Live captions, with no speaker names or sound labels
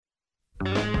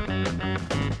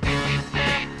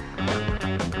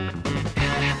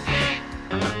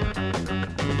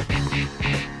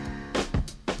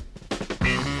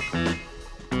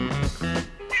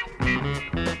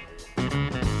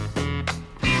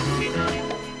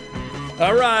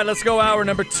All right, let's go hour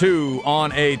number 2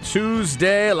 on a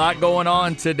Tuesday. A lot going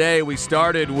on today. We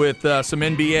started with some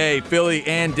NBA. Philly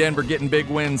and Denver getting big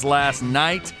wins last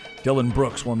night. Dylan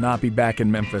Brooks will not be back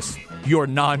in Memphis. Your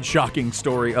non-shocking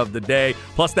story of the day.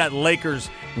 Plus that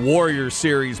Lakers-Warriors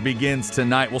series begins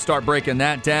tonight. We'll start breaking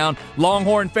that down.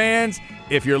 Longhorn fans,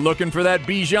 if you're looking for that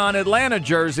Bijan Atlanta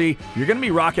jersey, you're going to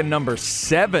be rocking number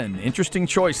 7. Interesting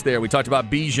choice there. We talked about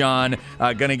Bijan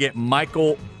going to get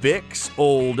Michael Vick's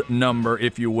old number,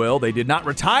 if you will. They did not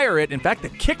retire it. In fact, the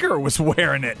kicker was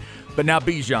wearing it. But now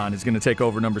Bijan is going to take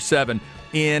over number 7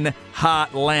 in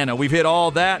Hotlanta. We've hit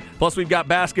all that. Plus, we've got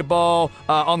basketball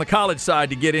on the college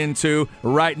side to get into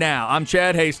right now. I'm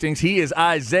Chad Hastings. He is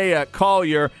Isaiah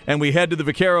Collier. And we head to the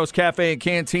Vaqueros Cafe and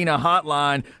Cantina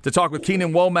hotline to talk with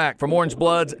Keenan Womack from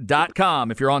orangebloods.com.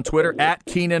 If you're on Twitter, at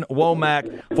Keenan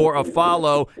Womack for a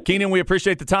follow. Keenan, we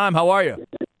appreciate the time. How are you?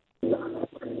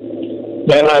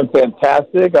 Man, I'm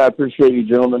fantastic. I appreciate you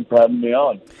gentlemen for having me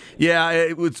on. Yeah,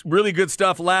 it was really good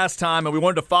stuff last time, and we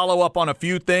wanted to follow up on a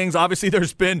few things. Obviously,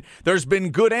 there's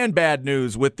been good and bad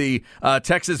news with the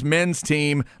Texas men's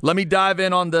team. Let me dive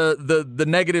in on the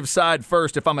negative side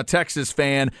first. If I'm a Texas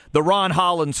fan, the Ron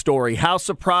Holland story. How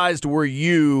surprised were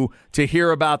you to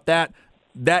hear about that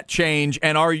change?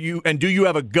 And do you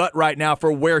have a gut right now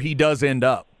for where he does end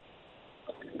up?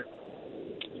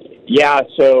 Yeah,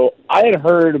 so I had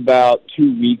heard about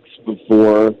 2 weeks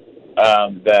before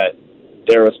that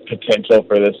there was potential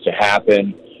for this to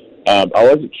happen. I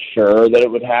wasn't sure that it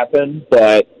would happen,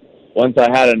 but once I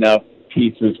had enough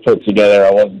pieces put together,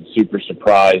 I wasn't super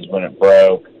surprised when it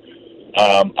broke.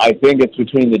 I think it's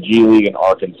between the G League and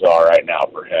Arkansas right now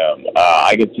for him.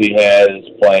 I could see Hez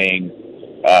playing,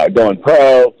 going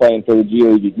pro, playing for the G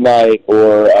League Ignite,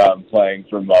 or playing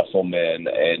for Musselman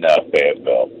in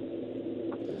Fayetteville.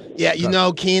 Yeah,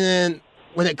 Keenan,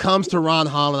 when it comes to Ron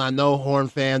Holland, I know Horn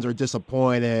fans are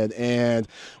disappointed. And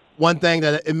one thing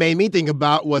that it made me think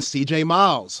about was C.J.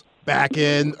 Miles back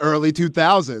in early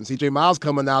 2000s. C.J. Miles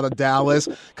coming out of Dallas,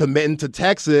 committing to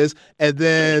Texas, and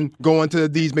then going to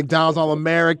these McDonald's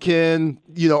All-American,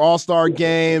 All-Star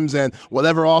games and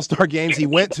whatever All-Star games he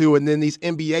went to. And then these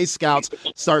NBA scouts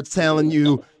start telling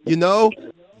you,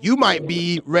 you might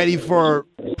be ready for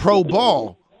pro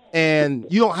ball. And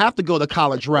you don't have to go the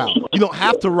college route. You don't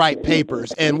have to write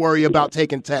papers and worry about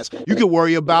taking tests. You can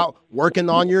worry about working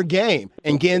on your game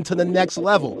and getting to the next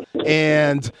level.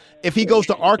 And if he goes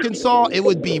to Arkansas, it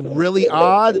would be really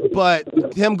odd.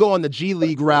 But him going the G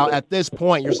League route at this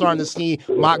point, you're starting to see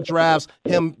mock drafts,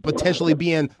 him potentially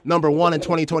being number 1 in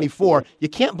 2024. You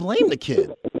can't blame the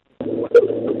kid.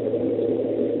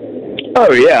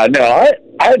 Oh, yeah. No,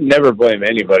 I'd never blame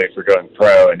anybody for going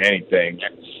pro in anything.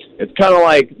 It's kind of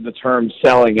like the term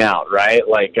selling out, right?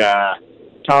 Like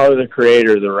Tyler, the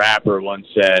Creator, the rapper, once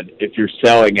said, if you're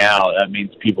selling out, that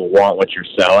means people want what you're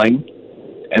selling.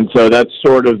 And so that's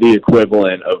sort of the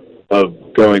equivalent of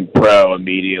going pro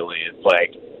immediately. It's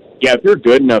like, yeah, if you're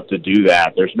good enough to do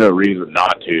that, there's no reason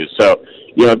not to. So,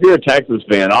 if you're a Texas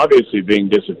fan, obviously being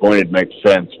disappointed makes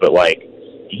sense, but,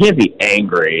 you can't be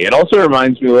angry. It also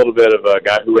reminds me a little bit of a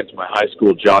guy who went to my high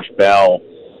school, Josh Bell,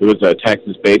 who was a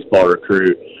Texas baseball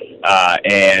recruit.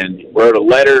 And wrote a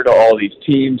letter to all these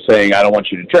teams saying, I don't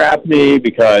want you to draft me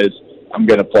because I'm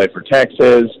going to play for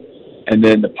Texas. And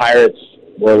then the Pirates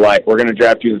were like, we're going to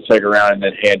draft you in the second round and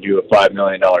then hand you a $5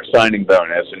 million signing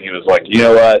bonus. And he was like, you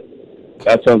know what?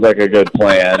 That sounds like a good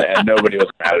plan, and nobody was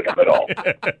mad at him at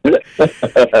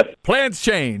all. Plans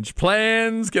change.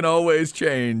 Plans can always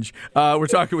change. We're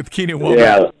talking with Keenan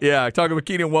Womack. Yeah, talking with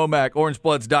Keenan Womack,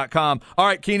 orangebloods.com. All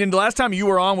right, Keenan, the last time you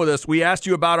were on with us, we asked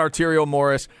you about Arterio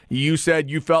Morris. You said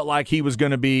you felt like he was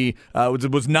going to be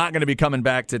was not going to be coming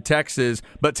back to Texas.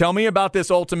 But tell me about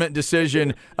this ultimate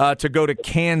decision to go to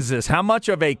Kansas. How much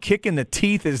of a kick in the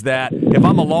teeth is that if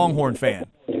I'm a Longhorn fan?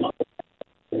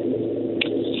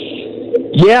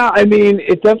 Yeah, I mean,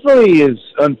 it definitely is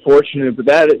unfortunate, but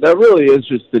that really is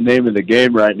just the name of the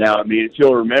game right now. I mean, if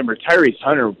you'll remember, Tyrese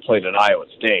Hunter played at Iowa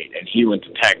State, and he went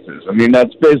to Texas. I mean,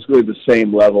 that's basically the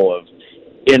same level of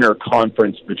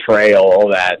inter-conference betrayal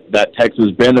that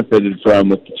Texas benefited from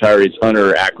with the Tyrese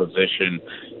Hunter acquisition.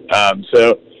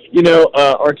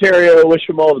 Arterio, wish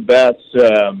him all the best.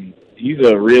 He's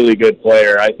a really good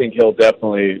player. I think he'll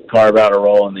definitely carve out a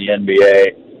role in the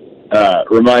NBA.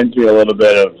 Reminds me a little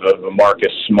bit of a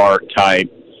Marcus Smart type,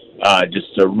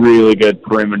 just a really good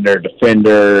perimeter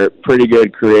defender, pretty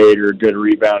good creator, good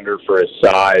rebounder for his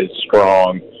size,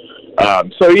 strong.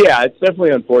 It's definitely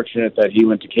unfortunate that he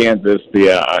went to Kansas,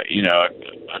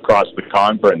 across the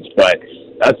conference. But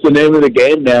that's the name of the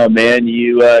game now, man.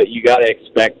 You got to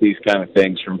expect these kind of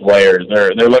things from players.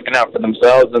 They're looking out for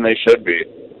themselves, and they should be.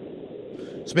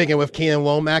 Speaking with Keenan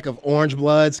Womack of Orange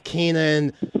Bloods,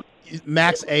 Keenan,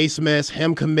 Max Asmus,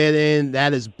 him committing,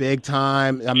 that is big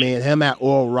time. I mean, him at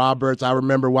Oral Roberts, I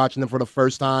remember watching him for the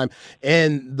first time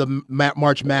in the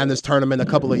March Madness tournament a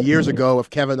couple of years ago with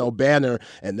Kevin O'Banner,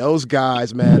 and those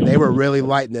guys, man, they were really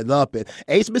lighting it up. And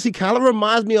Asmus, he kind of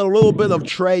reminds me a little bit of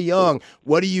Trae Young.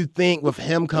 What do you think with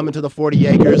him coming to the 40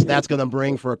 acres that's going to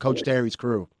bring for Coach Terry's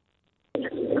crew?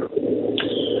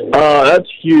 That's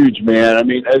huge, man. I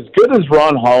mean, as good as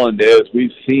Ron Holland is,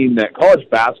 we've seen that college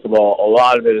basketball, a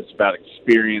lot of it is about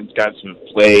experience, guys who have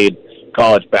played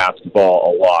college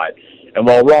basketball a lot. And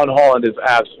while Ron Holland is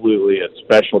absolutely a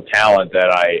special talent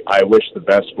that I wish the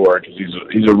best for, because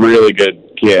he's a really good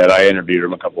kid. I interviewed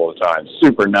him a couple of times.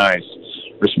 Super nice,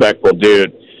 respectful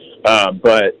dude.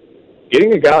 But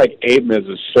getting a guy like Aben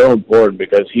is so important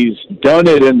because he's done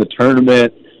it in the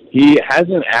tournament. He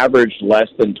hasn't averaged less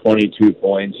than 22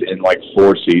 points in like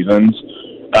 4 seasons.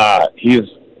 He's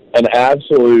an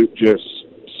absolute just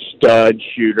stud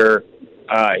shooter.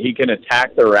 He can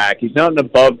attack the rack. He's not an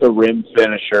above-the-rim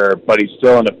finisher, but he's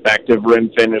still an effective rim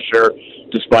finisher,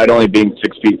 despite only being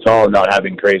 6 feet tall and not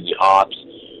having crazy hops.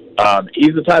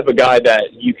 He's the type of guy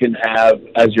that you can have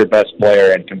as your best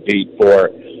player and compete for,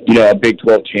 a Big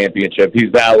 12 championship.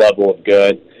 He's that level of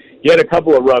good. He had a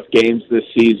couple of rough games this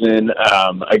season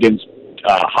against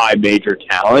high major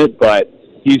talent, but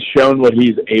he's shown what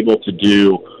he's able to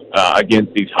do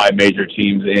against these high major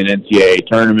teams in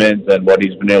NCAA tournaments and what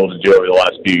he's been able to do over the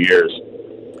last few years.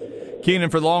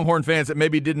 Keenan, for the Longhorn fans that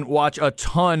maybe didn't watch a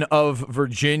ton of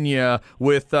Virginia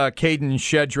with Caden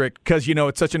Shedrick, because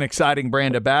it's such an exciting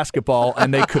brand of basketball,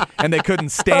 and they couldn't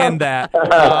stand that.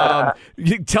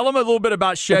 Tell them a little bit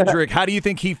about Shedrick. How do you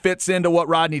think he fits into what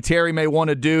Rodney Terry may want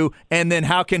to do, and then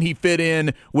how can he fit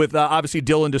in with obviously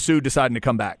Dylan Dessou deciding to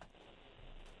come back?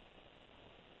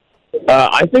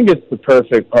 I think it's the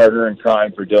perfect partner in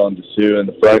crime for Dylan Dessou in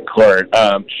the front court.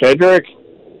 Shedrick,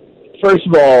 first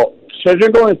of all,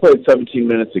 Shedrick only played 17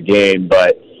 minutes a game,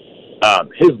 but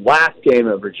his last game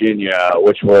at Virginia,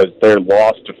 which was their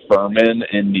loss to Furman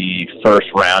in the first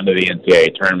round of the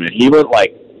NCAA tournament, he went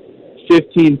like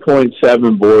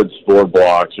 15.7 boards, 4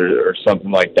 blocks, or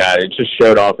something like that. It just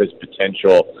showed off his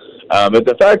potential. But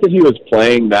the fact that he was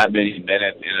playing that many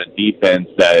minutes in a defense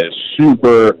that is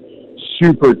super,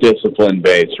 super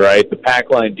discipline-based, right? The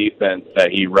pack line defense that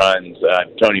he runs,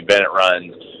 Tony Bennett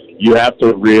runs, you have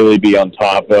to really be on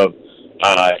top of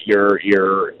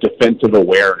your defensive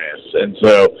awareness. And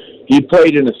so he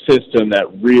played in a system that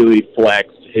really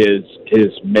flexed his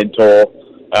mental,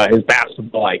 his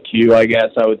basketball IQ, I guess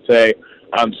I would say.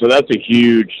 So that's a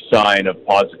huge sign of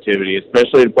positivity,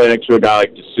 especially to play next to a guy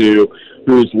like Dessou,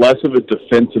 who's less of a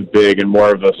defensive big and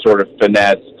more of a sort of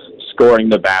finesse, scoring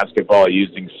the basketball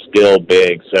using skill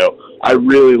big. So I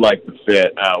really like the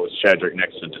fit with Shedrick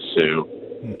next to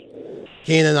Dessou.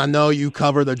 Keenan, I know you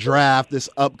cover the draft. This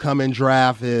upcoming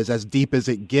draft is as deep as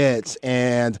it gets.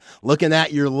 And looking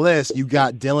at your list, you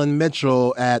got Dylan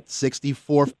Mitchell at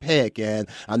 64th pick. And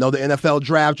I know the NFL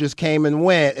draft just came and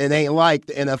went. It ain't like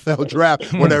the NFL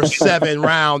draft where there's 7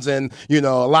 rounds and, a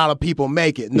lot of people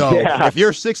make it. No, If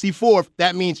you're 64th,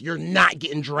 that means you're not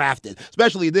getting drafted,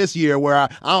 especially this year where I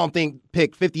don't think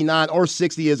pick 59 or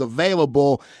 60 is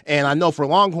available. And I know for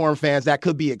Longhorn fans, that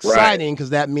could be exciting because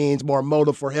that means more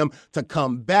motive for him to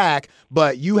come back.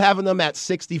 But you having him at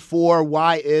 64,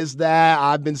 why is that?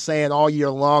 I've been saying all year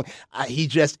long, he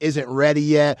just isn't ready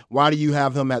yet. Why do you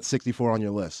have him at 64 on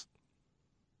your list?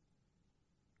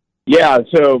 Yeah,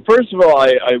 so first of all,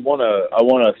 I want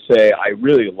to say I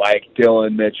really like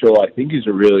Dylan Mitchell. I think he's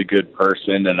a really good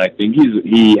person, and I think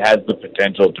he has the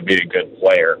potential to be a good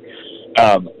player.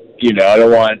 I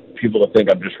don't want people to think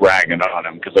I'm just ragging on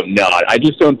him because I'm not. I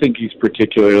just don't think he's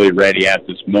particularly ready at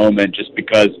this moment just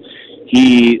because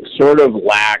he sort of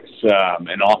lacks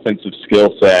an offensive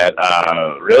skill set,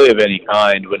 really of any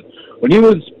kind. When he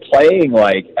was playing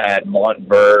like at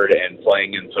Montverde and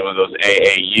playing in some of those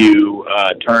AAU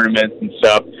tournaments and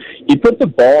stuff, he put the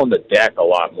ball on the deck a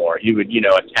lot more. He would,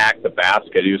 attack the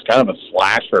basket. He was kind of a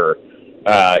slasher,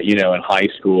 in high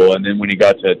school. And then when he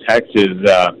got to Texas,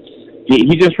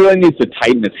 he just really needs to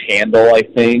tighten his handle, I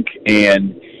think.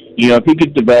 And, if he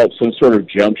could develop some sort of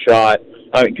jump shot,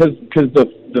 because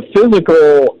the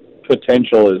physical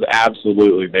potential is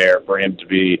absolutely there for him to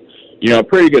be, a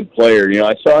pretty good player.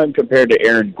 I saw him compared to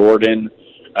Aaron Gordon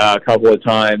a couple of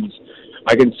times.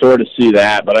 I can sort of see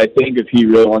that, but I think if he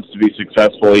really wants to be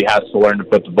successful, he has to learn to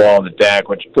put the ball on the deck,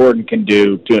 which Gordon can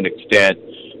do to an extent.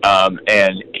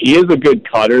 And he is a good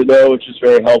cutter, though, which is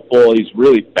very helpful. He's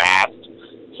really fast.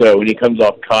 So when he comes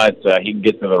off cuts, he can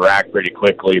get to the rack pretty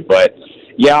quickly. But,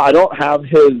 Yeah, I don't have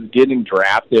his getting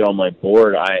drafted on my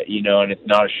board. And it's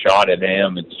not a shot at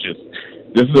him. It's just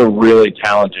this is a really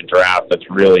talented draft that's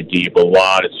really deep. A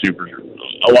lot of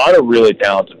really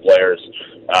talented players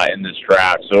in this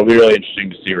draft. So it'll be really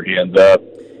interesting to see where he ends up.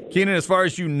 Keenan, as far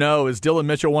as you know, is Dylan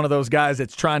Mitchell one of those guys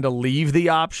that's trying to leave the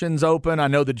options open? I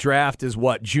know the draft is,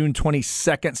 June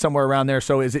 22nd, somewhere around there.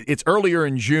 So it's earlier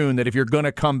in June that if you're going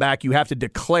to come back, you have to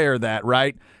declare that,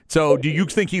 right? So do you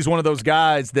think he's one of those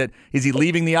guys that is he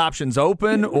leaving the options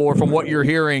open, or from what you're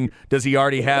hearing, does he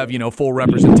already have, full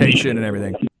representation and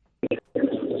everything?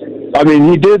 I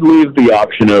mean, he did leave the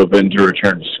option open to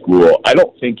return to school. I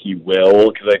don't think he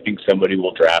will, because I think somebody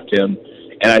will draft him.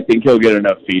 And I think he'll get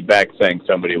enough feedback saying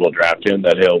somebody will draft him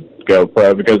that he'll go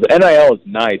pro, because NIL is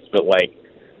nice, but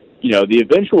the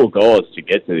eventual goal is to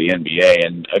get to the NBA.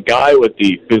 And a guy with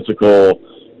the physical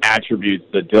attributes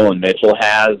that Dylan Mitchell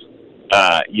has,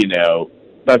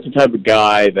 that's the type of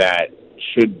guy that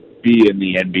should be in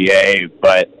the NBA.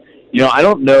 But, I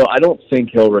don't know. I don't think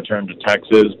he'll return to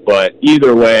Texas, but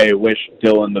either way, wish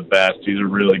Dylan the best. He's a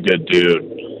really good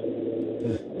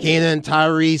dude. Keenan,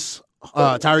 Tyrese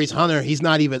Hunter, he's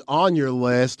not even on your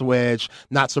list, which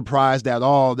not surprised at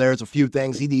all. There's a few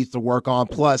things he needs to work on.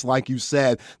 Plus, like you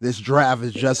said, this draft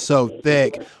is just so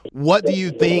thick. What do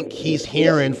you think he's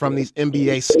hearing from these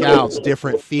NBA scouts?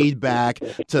 Different feedback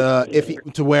to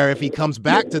where if he comes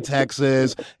back to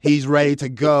Texas, he's ready to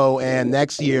go, and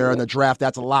next year in the draft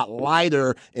that's a lot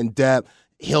lighter in depth,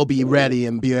 he'll be ready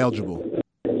and be eligible.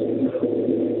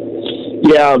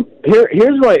 Yeah,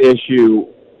 here's my issue.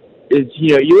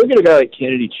 You look at a guy like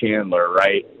Kennedy Chandler,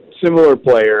 right? Similar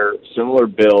player, similar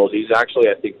build. He's actually,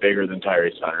 I think, bigger than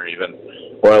Tyrese Hunter even,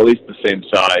 or at least the same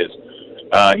size.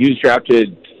 He was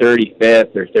drafted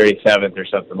 35th or 37th or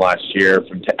something last year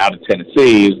out of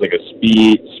Tennessee. He was like a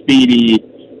speedy,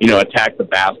 attack the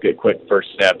basket, quick first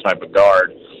step type of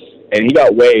guard. And he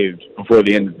got waived before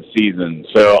the end of the season.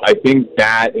 So I think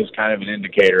that is kind of an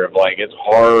indicator of, it's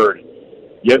hard.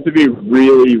 You have to be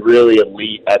really, really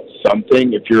elite at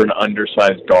something if you're an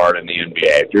undersized guard in the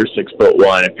NBA. If you're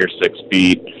 6'1", if you're 6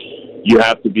 feet, you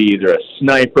have to be either a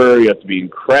sniper, you have to be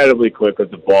incredibly quick with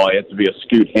the ball, you have to be a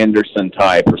Scoot Henderson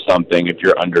type or something if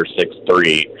you're under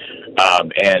 6'3".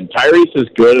 And Tyrese is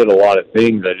good at a lot of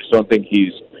things. I just don't think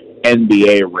he's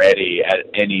NBA ready at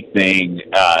anything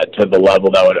to the level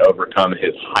that would overcome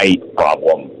his height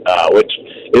problem, which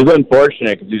is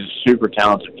unfortunate because he's a super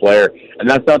talented player. And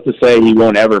that's not to say he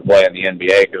won't ever play in the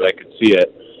NBA, because I could see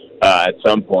it at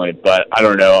some point. But I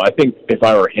don't know. I think if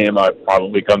I were him, I'd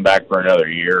probably come back for another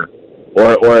year,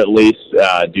 or at least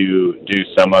do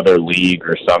some other league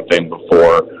or something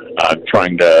before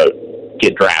trying to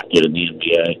get drafted in the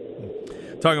NBA.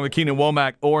 Talking with Keenan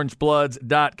Womack,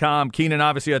 orangebloods.com. Keenan,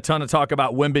 obviously a ton of talk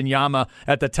about Wembanyama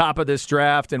at the top of this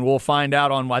draft, and we'll find out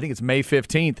on, I think it's May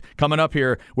 15th, coming up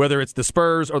here, whether it's the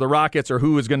Spurs or the Rockets or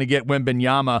who is going to get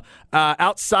Wembanyama.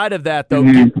 Outside of that, though,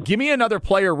 give me another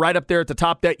player right up there at the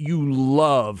top that you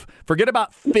love. Forget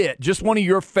about fit, just one of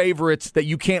your favorites that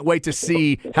you can't wait to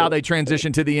see how they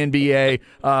transition to the NBA.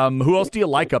 Who else do you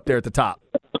like up there at the top?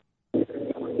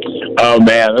 Oh,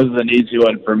 man, this is an easy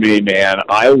one for me, man.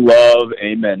 I love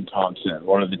Amen Thompson,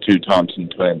 one of the two Thompson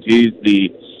twins. He's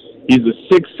a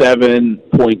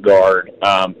 6'7" point guard.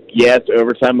 Yes,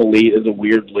 Overtime Elite is a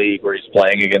weird league where he's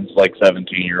playing against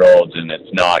 17-year-olds, and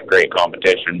it's not great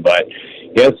competition, but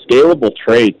he has scalable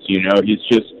traits. He's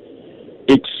just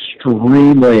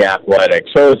extremely athletic.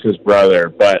 So is his brother,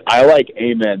 but I like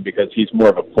Amen because he's more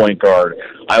of a point guard.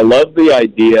 I love the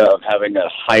idea of having a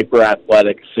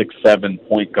hyper-athletic 6'7"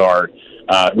 point guard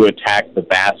who attacks the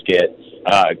basket.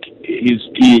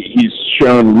 He's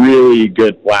shown really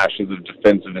good flashes of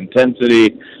defensive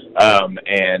intensity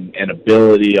and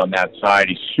ability on that side.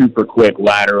 He's super quick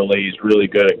laterally. He's really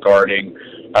good at guarding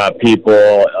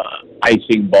people,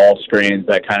 icing ball screens,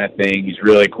 that kind of thing. He's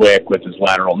really quick with his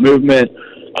lateral movement.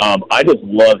 I just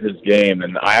love his game,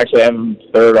 and I actually have him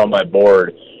third on my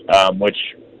board, which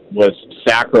was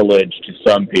sacrilege to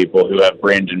some people who have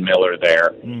Brandon Miller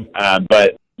there.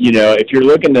 But, if you're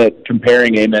looking at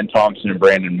comparing Amen Thompson and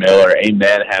Brandon Miller,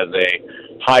 Amen has a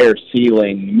higher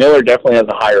ceiling. Miller definitely has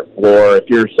a higher floor. If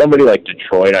you're somebody like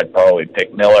Detroit, I'd probably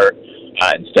pick Miller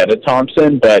instead of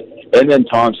Thompson. But Amen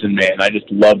Thompson, man, I just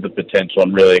love the potential.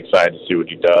 I'm really excited to see what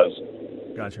he does.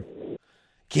 Gotcha.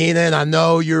 Keenan, I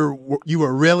know you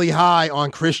were really high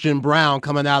on Christian Brown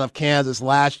coming out of Kansas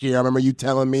last year. I remember you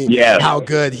telling me how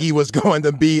good he was going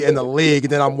to be in the league.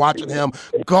 And then I'm watching him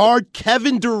guard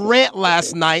Kevin Durant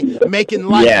last night, making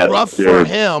life rough for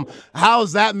him. How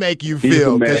does that make you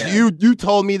feel? Because you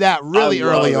told me that really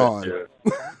early on.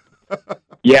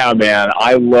 Yeah, man,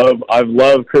 I've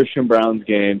loved Christian Brown's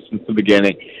game since the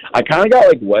beginning. I kind of got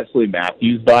like Wesley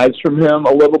Matthews vibes from him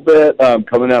a little bit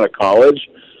coming out of college,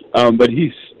 but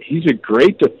he's a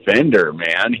great defender,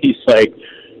 man. He's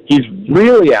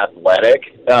really athletic,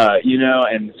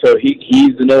 and so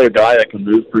he's another guy that can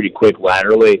move pretty quick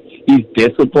laterally. He's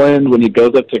disciplined when he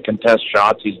goes up to contest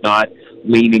shots. He's not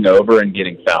leaning over and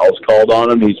getting fouls called on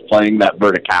him. He's playing that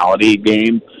verticality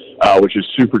game, which is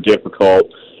super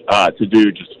difficult to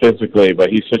do just physically, but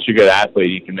he's such a good athlete,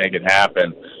 he can make it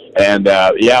happen. And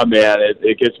yeah, man,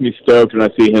 it gets me stoked when I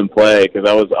see him play because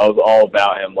I was all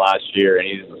about him last year, and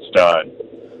he's a stud.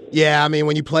 Yeah, I mean,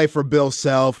 when you play for Bill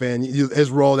Self and his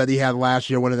role that he had last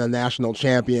year winning the national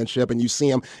championship, and you see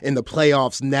him in the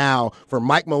playoffs now, for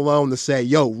Mike Malone to say,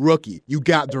 yo, rookie, you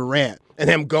got Durant, and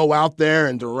him go out there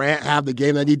and Durant have the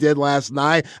game that he did last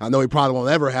night, I know he probably won't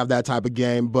ever have that type of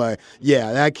game, but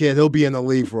yeah, that kid, he'll be in the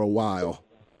league for a while.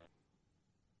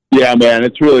 Yeah, man,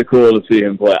 it's really cool to see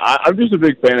him play. I'm just a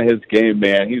big fan of his game,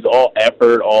 man. He's all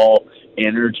effort, all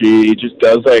energy. He just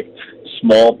does, like,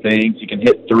 small things. He can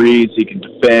hit threes. He can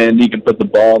defend. He can put the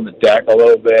ball in the deck a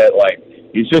little bit. Like,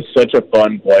 he's just such a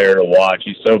fun player to watch.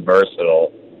 He's so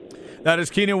versatile. That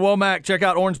is Keenan Womack. Check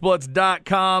out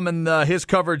orangebloods.com and his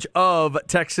coverage of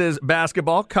Texas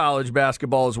basketball, college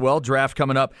basketball as well. Draft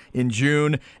coming up in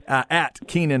June at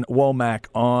Keenan Womack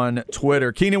on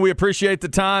Twitter. Keenan, we appreciate the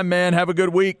time, man. Have a good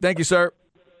week. Thank you, sir.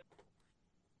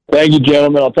 Thank you,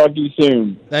 gentlemen. I'll talk to you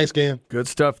soon. Thanks, Cam. Good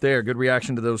stuff there. Good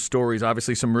reaction to those stories.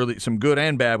 Obviously, some good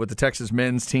and bad with the Texas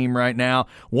men's team right now.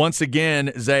 Once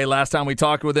again, Zay, last time we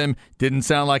talked with him, didn't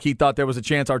sound like he thought there was a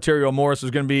chance Arterio Morris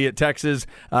was going to be at Texas,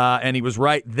 and he was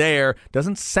right there.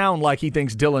 Doesn't sound like he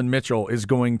thinks Dylan Mitchell is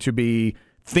going to be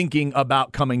thinking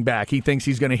about coming back. He thinks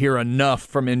he's going to hear enough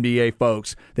from NBA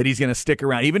folks that he's going to stick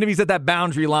around. Even if he's at that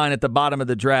boundary line at the bottom of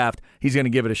the draft, he's going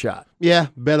to give it a shot. Yeah,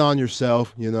 bet on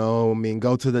yourself, I mean,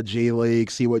 go to the G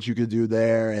League, see what you could do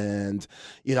there. And,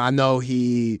 I know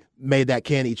he made that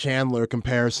Kenny Chandler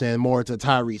comparison more to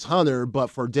Tyrese Hunter,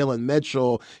 but for Dylan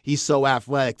Mitchell, he's so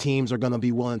athletic, teams are going to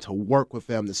be willing to work with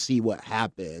him to see what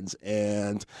happens.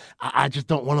 And I just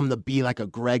don't want him to be like a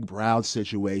Greg Brown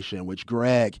situation, which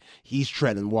Greg, he's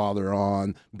treading water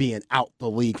on being out the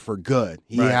league for good.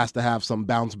 He has to have some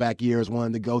bounce back years,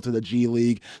 wanting to go to the G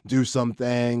League, do some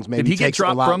things. Maybe did he get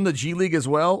dropped from the G League as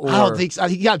well? Or? I don't think so.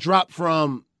 He got dropped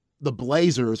from the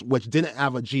Blazers, which didn't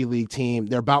have a G League team.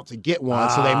 They're about to get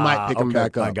one, so they might pick him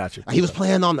back up. I got you. He was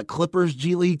playing on the Clippers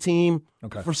G League team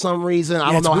for some reason.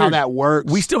 I don't know weird how that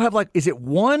works. We still have, is it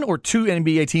one or two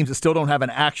NBA teams that still don't have an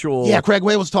actual... Yeah, Craig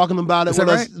Way was talking about it. Is that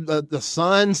right? The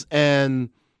Suns and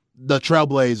the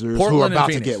Trailblazers, Portland who are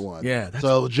about and to get one. Yeah, so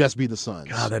it'll just be the Suns.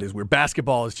 God, that is weird.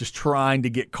 Basketball is just trying to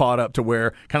get caught up to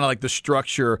where kind of like the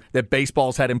structure that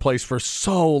baseball's had in place for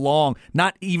so long.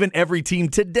 Not even every team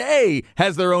today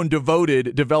has their own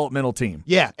devoted developmental team.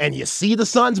 Yeah, and you see the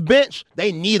Suns bench,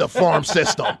 they need a farm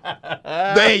system.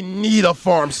 They need a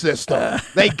farm system.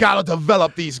 They got to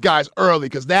develop these guys early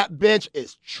because that bench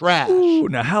is trash. Ooh,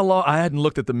 now, how long? I hadn't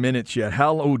looked at the minutes yet.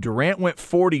 How long? Durant went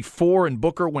 44 and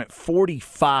Booker went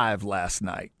 45 last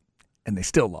night, and they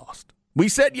still lost. We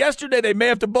said yesterday they may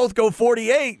have to both go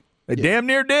 48. They damn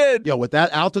near did. Yo, with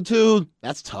that altitude,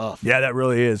 that's tough. Yeah, that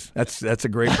really is. That's a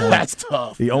great point. That's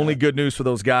tough. The only good news for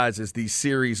those guys is these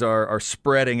series are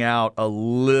spreading out a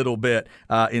little bit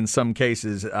in some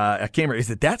cases. I can't remember. Is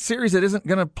it that series that isn't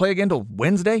going to play again until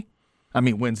Wednesday?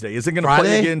 Wednesday. Is it going to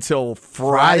play again until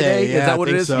Friday? Yeah, is that what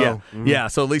it is? so. Yeah. Mm-hmm. Yeah.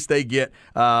 So at least they get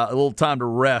a little time to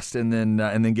rest and then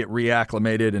get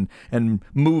reacclimated and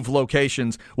move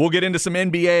locations. We'll get into some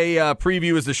NBA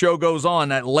preview as the show goes on.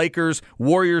 That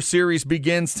Lakers-Warriors series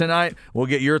begins tonight. We'll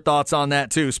get your thoughts on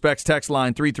that too. Specs text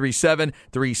line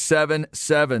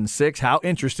 337-3776. How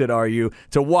interested are you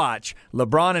to watch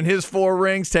LeBron and his 4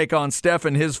 rings take on Steph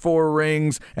and his 4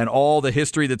 rings and all the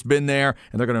history that's been there?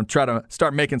 And they're going to try to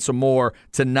start making some more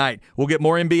tonight. We'll get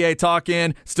more NBA talk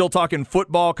in. Still talking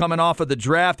football coming off of the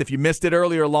draft. If you missed it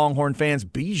earlier, Longhorn fans,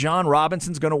 Bijan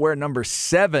Robinson's going to wear number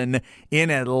 7 in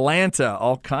Atlanta.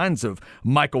 All kinds of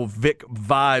Michael Vick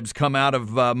vibes come out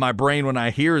of my brain when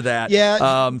I hear that.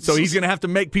 Yeah. So he's going to have to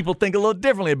make people think a little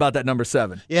differently about that number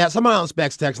 7. Yeah, someone on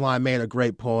Specs text line made a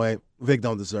great point. Vic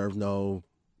don't deserve no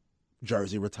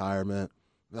jersey retirement.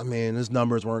 I mean, his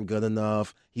numbers weren't good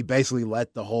enough. He basically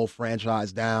let the whole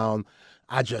franchise down.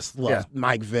 I just love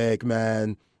Mike Vick,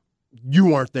 man. You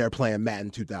weren't there playing Madden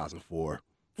 2004.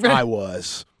 I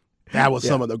was. That was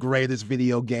some of the greatest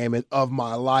video gaming of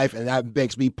my life, and that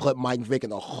makes me put Mike Vick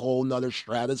in a whole nother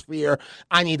stratosphere.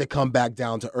 I need to come back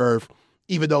down to earth,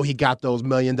 even though he got those $1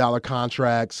 million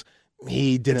contracts.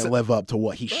 he didn't live up to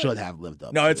what he should have lived up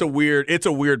to. No, it's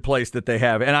a weird place that they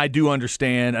have. And I do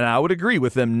understand, and I would agree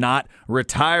with them not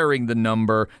retiring the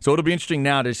number. So it'll be interesting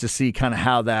now just to see kind of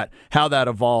how that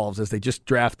evolves as they just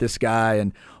draft this guy.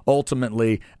 And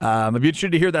ultimately, I'd be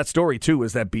interested to hear that story too.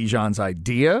 Was that Bijan's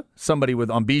idea? Somebody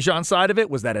on Bijan's side of it?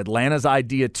 Was that Atlanta's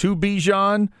idea to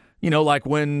Bijan? You know, like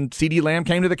when CeeDee Lamb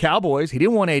came to the Cowboys, he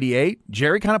didn't want 88.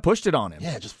 Jerry kind of pushed it on him.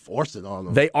 Yeah, just forced it on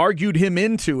him. They argued him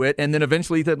into it, and then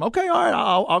eventually he said, okay, all right,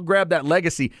 I'll grab that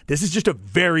legacy. This is just a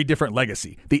very different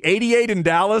legacy. The 88 in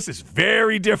Dallas is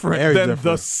very different than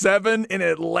the 7 in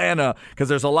Atlanta, because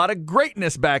there's a lot of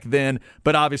greatness back then,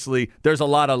 but obviously there's a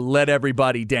lot of let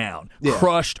everybody down. Yeah.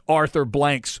 Crushed Arthur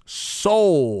Blank's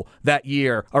soul that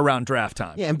year around draft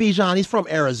time. Yeah, and Bijan, he's from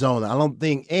Arizona. I don't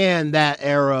think, and that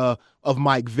era of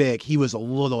Mike Vick, he was a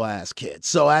little ass kid.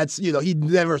 So that's, he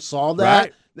never saw that.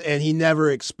 Right. And he never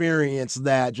experienced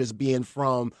that just being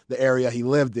from the area he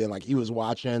lived in. Like he was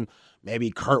watching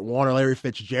maybe Kurt Warner, Larry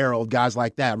Fitzgerald, guys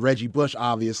like that. Reggie Bush,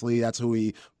 obviously, that's who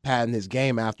he patterned his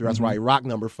game after. That's why he rocked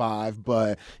number 5.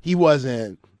 But he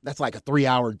wasn't. That's like a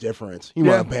 3-hour difference. He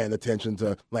wasn't paying attention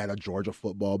to Atlanta, Georgia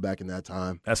football back in that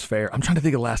time. That's fair. I'm trying to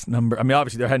think of last number. I mean,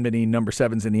 obviously there hadn't been any number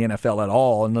 7s in the NFL at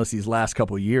all unless these last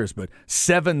couple of years, but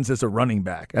 7s as a running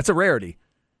back. That's a rarity.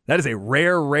 That is a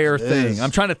rare thing. I'm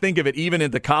trying to think of it even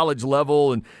at the college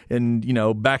level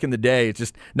and back in the day. It's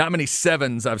just not many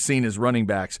 7s I've seen as running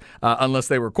backs unless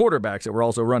they were quarterbacks that were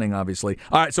also running, obviously.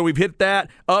 All right, so we've hit that.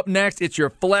 Up next, it's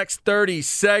your Flex 30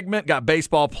 segment. Got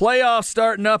baseball playoffs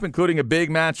starting up, including a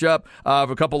big matchup of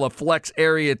a couple of Flex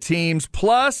area teams.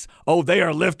 Plus, they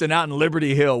are lifting out in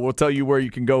Liberty Hill. We'll tell you where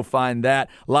you can go find that.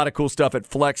 A lot of cool stuff at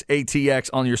Flex ATX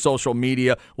on your social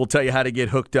media. We'll tell you how to get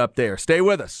hooked up there. Stay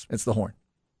with us. It's The Horn.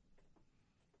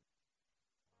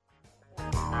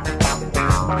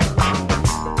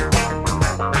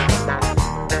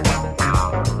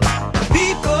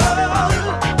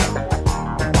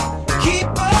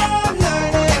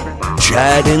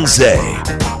 Chad and Zay.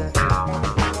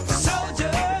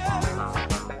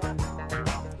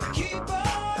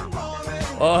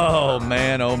 Oh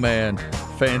man,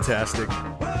 fantastic!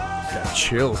 Got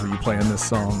chills when you playing this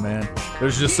song, man.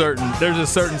 There's just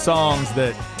certain songs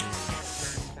that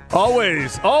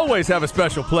always have a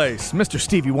special place. Mr.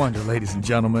 Stevie Wonder, ladies and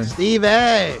gentlemen.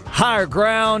 Stevie! Higher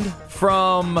Ground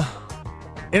from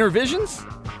Intervisions?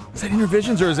 Is that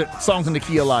Intervisions or is it Songs in the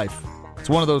Key of Life? It's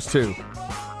one of those two.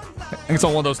 I think it's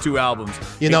on one of those two albums.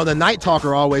 The Night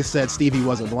Talker always said Stevie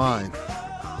wasn't blind.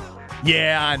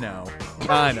 Yeah, I know.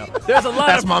 There's a lot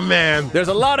That's my man. There's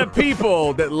a lot of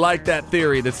people that like that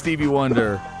theory that Stevie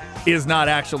Wonder is not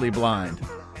actually blind.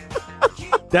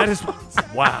 That is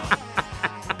wow.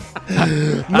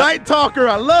 Night Talker,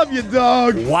 I love you,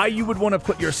 dog. Why you would want to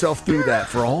put yourself through that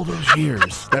for all those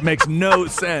years? That makes no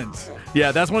sense.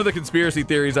 Yeah, that's one of the conspiracy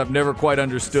theories. I've never quite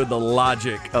understood the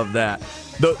logic of that.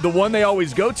 The one they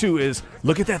always go to is,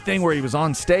 look at that thing where he was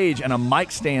on stage and a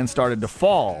mic stand started to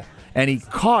fall and he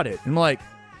caught it. And I'm like,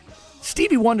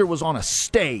 Stevie Wonder was on a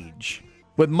stage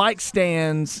with mic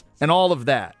stands and all of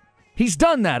that. He's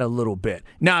done that a little bit.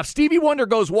 Now, if Stevie Wonder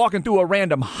goes walking through a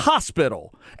random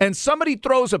hospital and somebody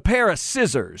throws a pair of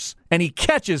scissors and he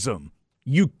catches them,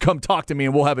 you come talk to me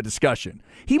and we'll have a discussion.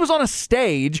 He was on a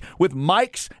stage with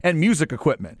mics and music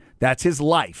equipment. That's his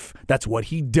life. That's what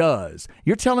he does.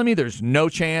 You're telling me there's no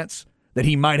chance that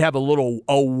he might have a little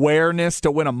awareness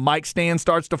to when a mic stand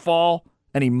starts to fall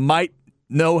and he might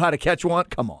know how to catch one?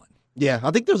 Come on. Yeah,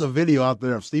 I think there's a video out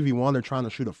there of Stevie Wonder trying to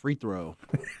shoot a free throw.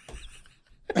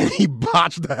 And he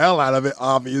botched the hell out of it,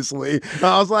 obviously.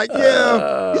 I was like,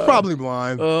 yeah, he's probably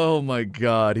blind. Oh, my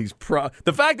God.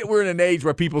 The fact that we're in an age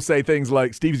where people say things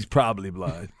like, Stevie's probably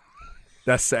blind.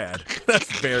 That's sad. That's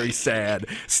very sad.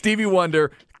 Stevie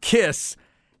Wonder, Kiss,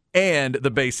 and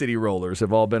the Bay City Rollers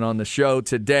have all been on the show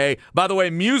today. By the way,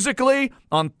 musically,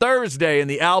 on Thursday in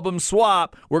the album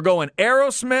swap, we're going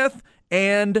Aerosmith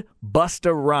and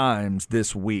Busta Rhymes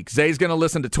this week. Zay's going to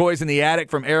listen to Toys in the Attic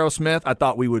from Aerosmith. I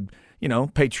thought we would,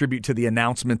 pay tribute to the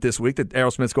announcement this week that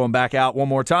Aerosmith's going back out one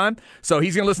more time. So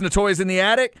he's going to listen to Toys in the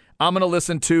Attic. I'm going to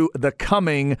listen to The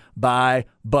Coming by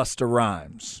Busta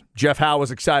Rhymes. Jeff Howe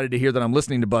was excited to hear that I'm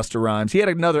listening to Busta Rhymes. He had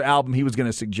another album he was going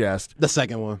to suggest. The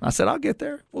second one. I said, I'll get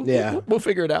there. We'll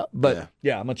figure it out. But,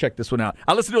 yeah, I'm going to check this one out.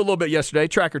 I listened to it a little bit yesterday,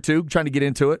 track or two, trying to get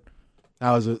into it.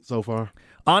 How is it so far?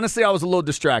 Honestly, I was a little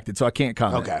distracted, so I can't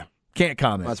comment. Okay. Can't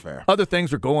comment. That's fair. Other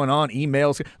things were going on,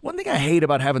 emails. One thing I hate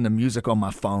about having the music on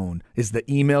my phone is the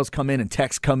emails come in and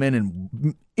texts come in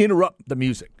and interrupt the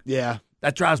music. Yeah.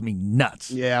 That drives me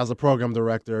nuts. Yeah, as a program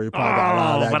director, you probably got a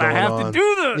lot of that but going I have on. to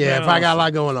do that. Yeah, now. if I got a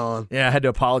lot going on. Yeah, I had to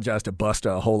apologize to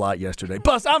Busta a whole lot yesterday.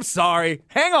 Bust, I'm sorry.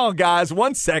 Hang on, guys.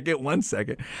 1 second.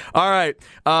 All right.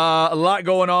 A lot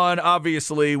going on,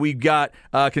 obviously. We've got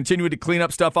continuing to clean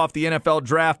up stuff off the NFL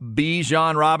draft.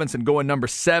 Bijan Robinson going number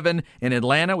 7 in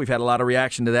Atlanta. We've had a lot of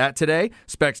reaction to that today.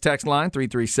 Specs text line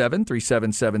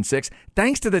 337-3776.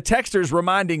 Thanks to the texters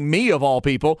reminding me, of all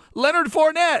people, Leonard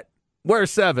Fournette.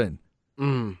 Where's 7?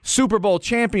 Super Bowl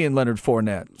champion Leonard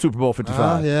Fournette, Super Bowl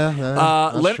 55.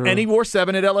 That's true. And he wore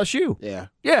 7 at LSU.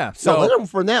 Yeah. So Leonard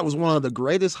Fournette was one of the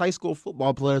greatest high school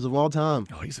football players of all time.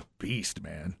 Oh, he's a beast,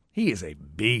 man. He is a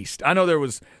beast. I know there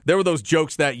were those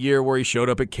jokes that year where he showed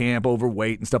up at camp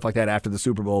overweight and stuff like that after the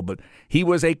Super Bowl, but he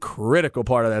was a critical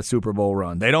part of that Super Bowl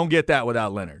run. They don't get that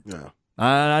without Leonard. Yeah.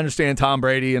 I understand Tom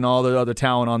Brady and all the other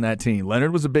talent on that team.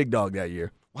 Leonard was a big dog that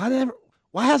year. Why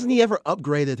hasn't he ever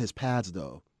upgraded his pads,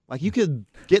 though? Like, you could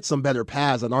get some better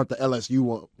pads that aren't the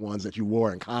LSU ones that you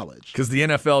wore in college. Because the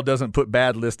NFL doesn't put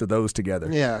bad lists of those together.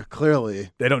 Yeah,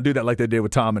 clearly. They don't do that like they did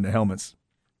with Tom and the helmets.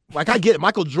 Like, I get it.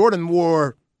 Michael Jordan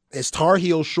wore his Tar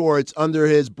Heel shorts under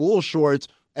his Bull shorts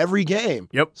every game.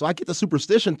 Yep. So I get the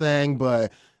superstition thing,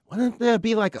 but wouldn't there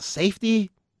be like a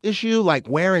safety issue, like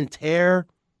wear and tear?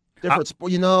 Different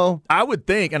sport, I would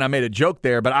think, and I made a joke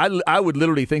there, but I would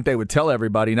literally think they would tell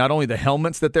everybody not only the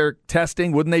helmets that they're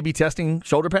testing, wouldn't they be testing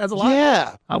shoulder pads a lot?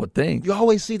 Yeah. I would think. You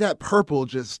always see that purple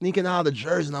just sneaking out of the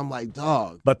jersey, and I'm like,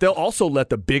 dog. But they'll also let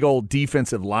the big old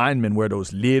defensive linemen wear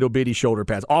those little bitty shoulder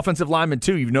pads. Offensive linemen,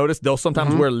 too, you've noticed they'll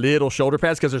sometimes wear little shoulder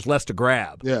pads because there's less to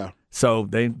grab. Yeah. So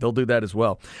they'll do that as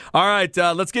well. All right,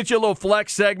 let's get you a little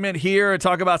flex segment here and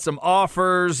talk about some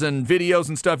offers and videos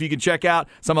and stuff you can check out,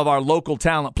 some of our local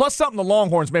talent, plus something the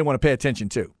Longhorns may want to pay attention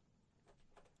to.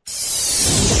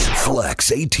 Flex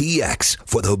ATX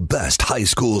for the best high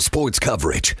school sports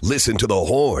coverage. Listen to the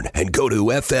Horn and go to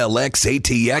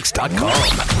FLXATX.com.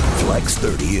 Flex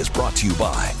 30 is brought to you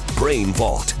by Brain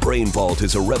Vault. Brain Vault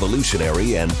is a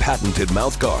revolutionary and patented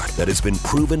mouthguard that has been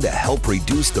proven to help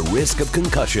reduce the risk of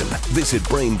concussion. Visit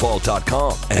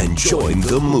BrainVault.com and join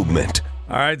the movement.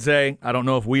 All right, Zay, I don't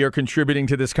know if we are contributing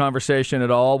to this conversation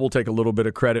at all. We'll take a little bit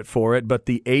of credit for it, but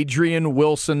the Adrian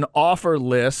Wilson offer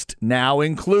list now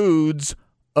includes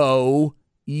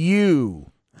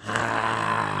OU.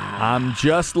 I'm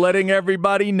just letting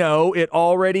everybody know it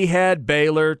already had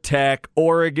Baylor, Tech,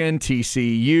 Oregon,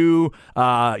 TCU,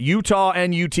 Utah,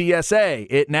 and UTSA.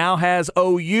 It now has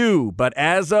OU, but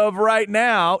as of right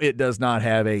now, it does not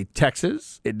have a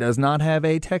Texas. It does not have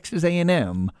a Texas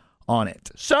A&M on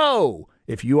it. So,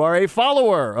 if you are a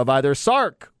follower of either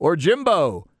Sark or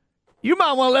Jimbo, you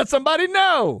might want to let somebody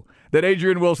know that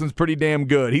Adrian Wilson's pretty damn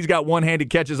good. He's got one-handed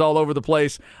catches all over the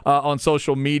place on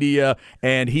social media,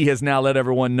 and he has now let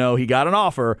everyone know he got an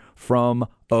offer from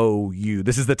OU.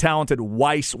 This is the talented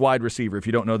Weiss wide receiver, if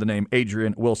you don't know the name,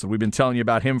 Adrian Wilson. We've been telling you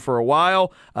about him for a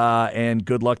while, and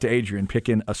good luck to Adrian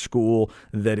picking a school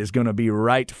that is going to be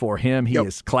right for him. He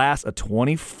is class of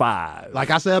 25.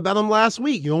 Like I said about him last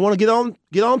week, you don't want to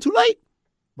get on too late.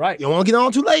 Right. You don't want to get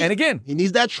on too late. And again, he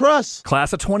needs that trust.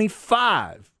 Class of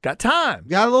 25. Got time.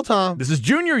 Got a little time. This is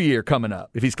junior year coming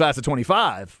up. If he's class of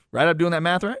 25, right? I'm doing that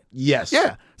math right? Yes.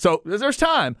 Yeah. So there's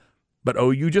time. But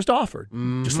OU just offered.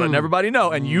 Just letting everybody know.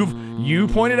 And you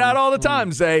pointed out all the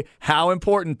time, Zay, how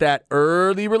important that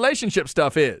early relationship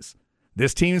stuff is.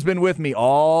 This team's been with me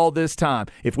all this time.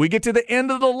 If we get to the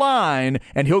end of the line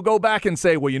and he'll go back and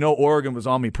say, well, Oregon was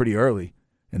on me pretty early.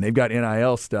 And they've got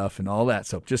NIL stuff and all that.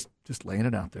 So just laying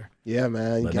it out there. Yeah,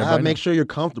 man. You got to make sure you're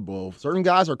comfortable. Certain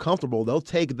guys are comfortable. They'll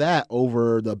take that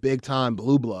over the big-time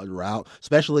blue blood route,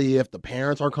 especially if the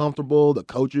parents are comfortable, the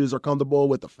coaches are comfortable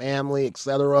with the family,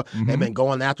 etc. They've been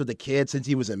going after the kid since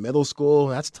he was in middle school.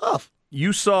 That's tough.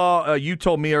 You saw, you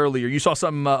told me earlier, you saw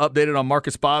something updated on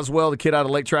Marcus Boswell, the kid out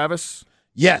of Lake Travis?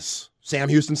 Yes. Sam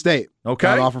Houston State. Okay.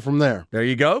 Got an offer from there. There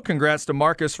you go. Congrats to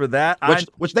Marcus for that.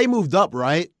 Which they moved up,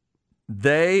 right?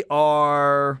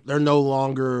 They're no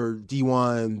longer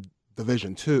D1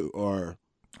 Division II, or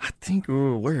I think.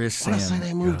 Ooh, where is Sam? I say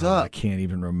they moved up. I can't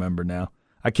even remember now.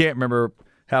 I can't remember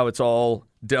how it's all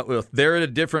dealt with. They're at a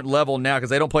different level now because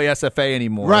they don't play SFA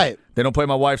anymore. Right. They don't play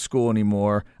my wife's school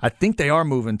anymore. I think they are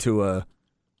moving to a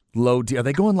low D. Are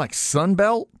they going like Sun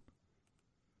Belt?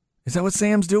 Is that what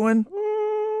Sam's doing?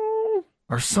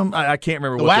 Or some? I can't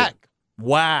remember. The WAC.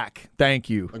 WAC. Thank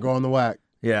you. They're going the WAC.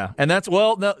 Yeah, and that's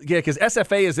because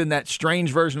SFA is in that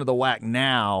strange version of the WAC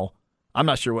now. I'm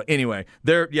not sure what. Anyway,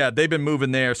 they've been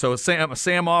moving there. So a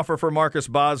Sam offer for Marcus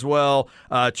Boswell,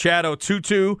 Chad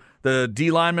O'Tutu, the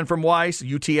D lineman from Weiss,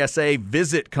 UTSA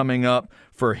visit coming up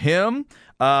for him.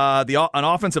 An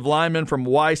offensive lineman from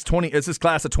Weiss, it's his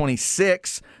class of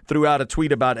 26, threw out a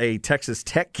tweet about a Texas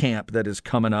Tech camp that is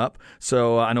coming up.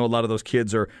 So I know a lot of those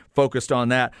kids are focused on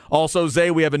that. Also, Zay,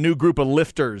 we have a new group of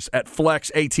lifters at Flex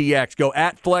ATX. Go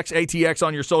at Flex ATX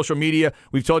on your social media.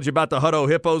 We've told you about the Hutto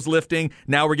Hippos lifting.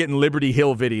 Now we're getting Liberty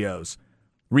Hill videos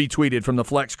retweeted from the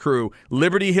Flex crew.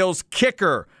 Liberty Hill's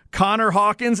kicker, Connor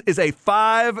Hawkins, is a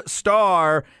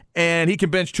 5-star, and he can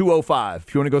bench 205.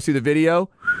 If you want to go see the video,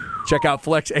 check out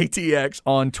Flex ATX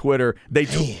on Twitter. They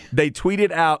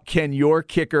tweeted out, "Can your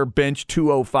kicker bench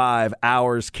 205?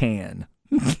 Ours can."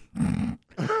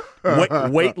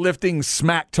 Weightlifting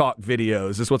smack talk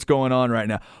videos is what's going on right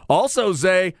now. Also,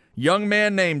 Zay, young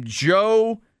man named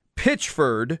Joe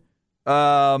Pitchford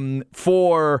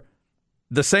for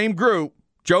the same group,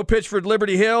 Joe Pitchford,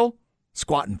 Liberty Hill,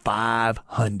 squatting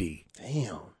 500.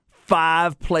 Damn.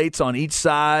 5 plates on each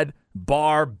side,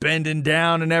 bar bending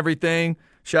down and everything.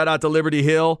 Shout out to Liberty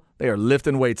Hill. They are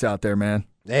lifting weights out there, man.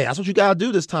 Hey, that's what you got to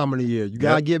do this time of the year. You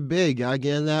got to get big. You got to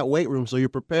get in that weight room so you're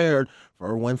prepared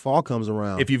for when fall comes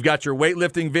around. If you've got your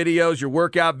weightlifting videos, your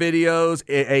workout videos,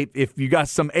 if you got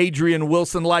some Adrian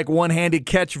Wilson-like one-handed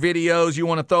catch videos you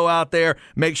want to throw out there,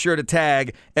 make sure to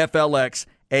tag FLX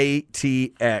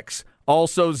ATX.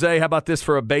 Also, Zay, how about this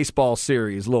for a baseball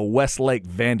series? A little Westlake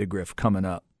Vandegrift coming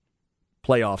up.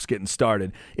 Playoffs getting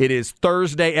started. It is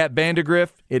Thursday at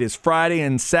Vandegrift. It is Friday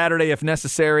and Saturday, if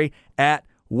necessary, at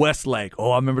Westlake.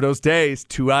 Oh, I remember those days.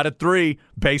 2 out of 3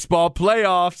 baseball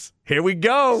playoffs. Here we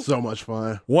go. So much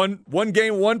fun. One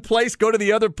game, one place. Go to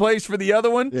the other place for the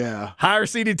other one. Yeah. Higher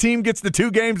seeded team gets the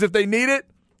 2 games if they need it.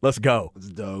 Let's go. That's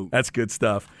dope. That's good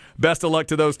stuff. Best of luck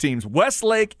to those teams.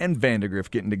 Westlake and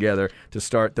Vandegrift getting together to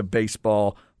start the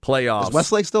baseball playoffs. Is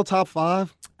Westlake still top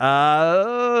 5?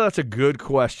 That's a good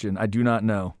question. I do not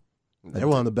know. They're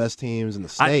one of the best teams in the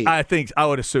state. I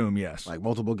would assume, yes. Like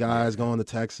multiple guys going to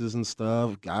Texas and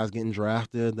stuff, guys getting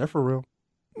drafted. They're for real.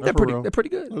 They're pretty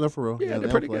good. They're for real. Yeah, they're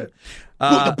pretty good.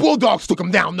 The Bulldogs took them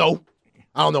down, though.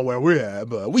 I don't know where we're at,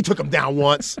 but we took them down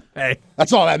once. Hey.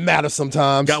 That's all that matters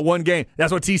sometimes. Got one game.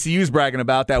 That's what TCU's bragging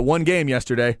about, that one game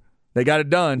yesterday. They got it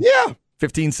done. Yeah.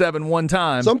 15-7 one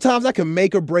time. Sometimes that can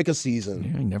make or break a season.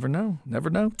 You never know. Never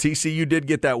know. TCU did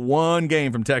get that one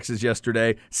game from Texas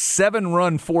yesterday.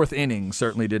 7-run 4th inning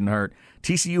certainly didn't hurt.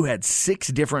 TCU had 6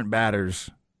 different batters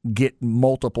get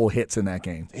multiple hits in that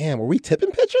game. Damn, were we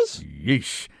tipping pitches?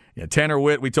 Yeesh. Yeah, Tanner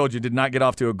Witt, we told you, did not get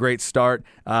off to a great start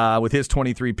with his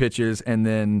 23 pitches, and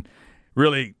then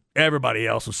really everybody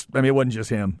else was, it wasn't just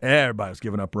him. Everybody was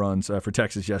giving up runs for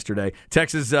Texas yesterday.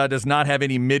 Texas does not have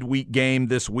any midweek game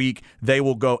this week. They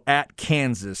will go at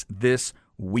Kansas this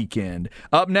weekend.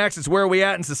 Up next is Where We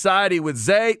At in Society with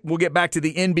Zay. We'll get back to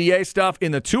the NBA stuff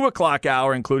in the 2 o'clock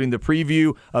hour, including the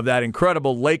preview of that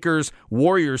incredible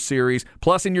Lakers-Warriors series.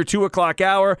 Plus, in your 2 o'clock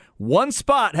hour, one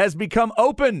spot has become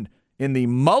open in the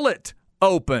Mullet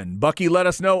Open. Bucky let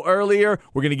us know earlier.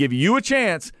 We're going to give you a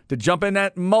chance to jump in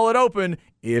that Mullet Open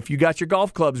if you got your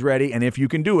golf clubs ready and if you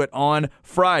can do it on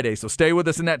Friday. So stay with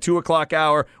us in that 2 o'clock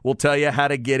hour. We'll tell you how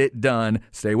to get it done.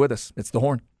 Stay with us. It's The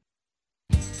Horn.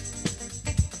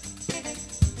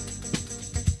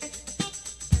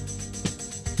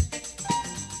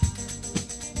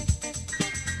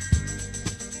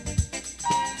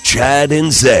 Chad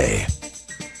and Zay.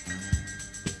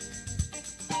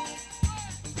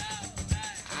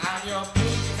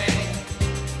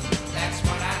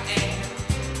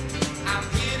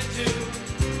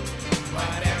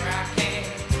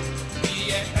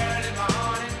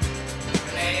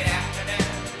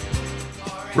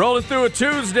 Rolling through a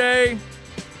Tuesday.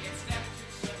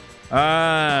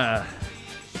 Another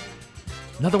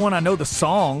one I know the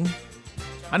song.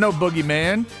 I know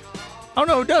Boogeyman. I don't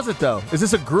know who does it, though. Is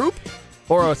this a group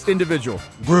or an individual?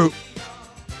 Group.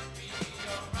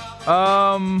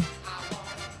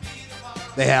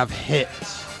 They have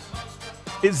hits.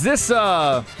 Is this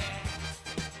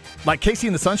like Casey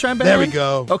and the Sunshine Band? There we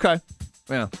go. Okay.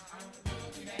 Yeah.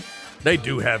 They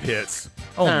do have hits.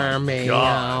 Oh my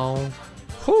God.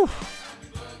 Whew.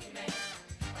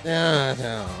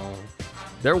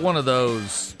 They're one of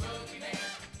those.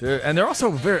 They're also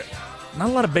very. Not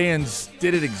a lot of bands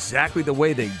did it exactly the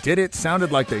way they did it.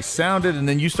 Sounded like they sounded, and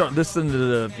then you start listening to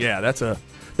the. Yeah, that's one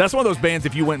of those bands.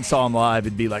 If you went and saw them live,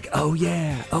 it'd be like, oh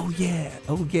yeah, oh yeah,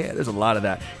 oh yeah. There's a lot of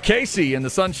that. Casey and the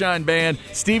Sunshine Band,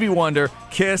 Stevie Wonder,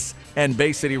 Kiss, and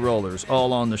Bay City Rollers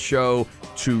all on the show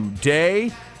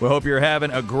today. We hope you're having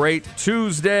a great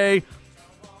Tuesday.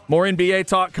 More NBA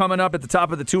talk coming up at the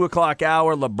top of the 2 o'clock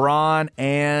hour. LeBron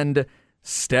and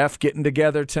Steph getting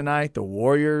together tonight, the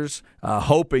Warriors,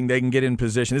 hoping they can get in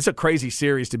position. It's a crazy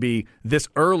series to be this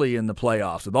early in the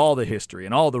playoffs with all the history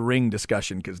and all the ring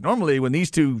discussion, because normally when these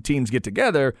two teams get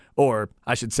together, or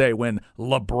I should say when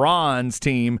LeBron's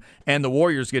team and the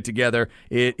Warriors get together,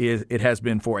 it has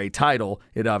been for a title.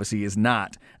 It obviously is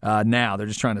not now. They're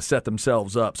just trying to set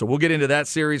themselves up. So we'll get into that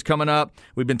series coming up.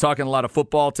 We've been talking a lot of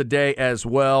football today as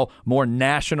well. More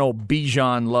national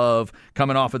Bijan love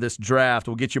coming off of this draft.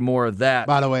 We'll get you more of that.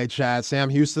 By the way, Chad, Sam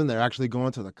Houston, they're actually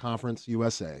going to the Conference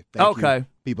USA. Thank you,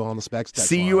 people on the Specs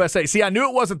text line. CUSA. See, I knew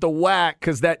it wasn't the WAC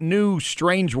because that new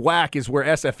strange WAC is where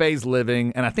SFA's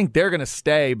living, and I think they're going to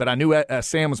stay, but I knew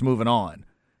Sam was moving on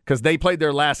because they played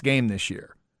their last game this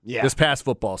year. Yeah. This past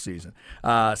football season.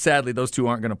 Sadly, those two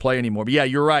aren't going to play anymore. But, yeah,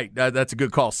 you're right. That's a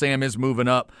good call. Sam is moving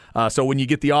up. So when you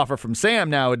get the offer from Sam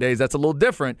nowadays, that's a little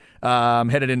different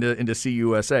headed into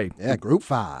CUSA. Yeah, Group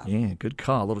 5. Yeah, good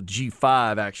call. A little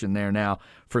G5 action there now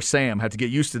for Sam. Had to get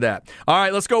used to that. All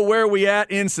right, let's go where are we at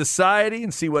in society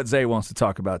and see what Zay wants to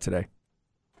talk about today.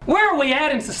 Where are we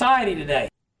at in society today?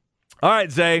 All right,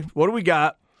 Zay, what do we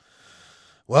got?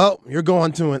 Well, you're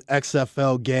going to an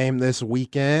XFL game this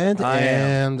weekend.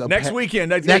 Next weekend.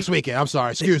 Next weekend. I'm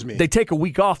sorry. Excuse me. They take a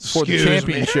week off before the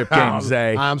championship game,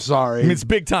 Zay. I'm sorry. I mean, it's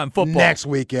big-time football. Next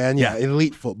weekend, yeah,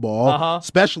 elite football.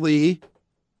 Especially,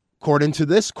 according to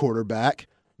this quarterback,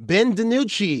 Ben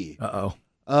DiNucci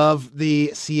of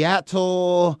the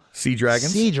Seattle Sea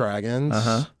Dragons.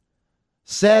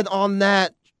 Said on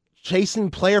that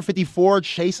Chasing Player 54,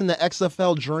 Chasing the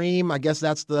XFL Dream, I guess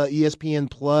that's the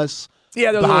ESPN Plus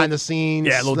behind the scenes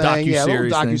little thing.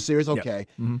 docu-series little docu-series. Okay. Yep.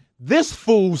 Mm-hmm. This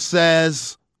fool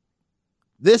says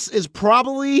this is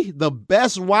probably the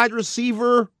best wide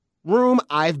receiver room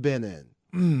I've been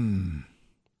in.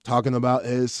 Talking about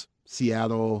his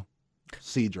Seattle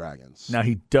Sea Dragons. Now,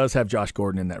 he does have Josh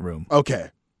Gordon in that room.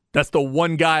 Okay. That's the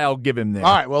one guy I'll give him there.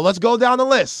 All right, well, let's go down the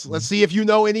list. Let's see if you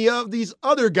know any of these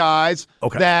other guys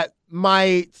that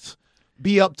might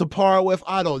be up to par with,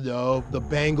 I don't know, the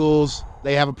Bengals.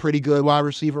 They have a pretty good wide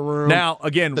receiver room. Now,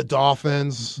 again, the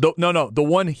Dolphins. The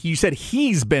one you said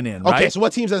he's been in, right? Okay, so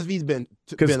what teams has he been on?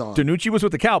 Because DiNucci was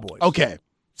with the Cowboys. Okay.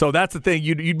 So that's the thing.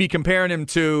 You'd be comparing him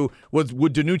to, would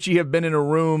DiNucci have been in a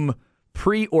room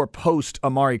pre or post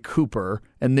Amari Cooper,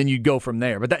 and then you'd go from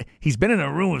there. But he's been in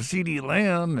a room with CeeDee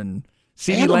Lamb and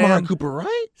CeeDee Lamb. Amari Cooper,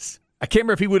 right? I can't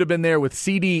remember if he would have been there with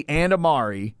CeeDee and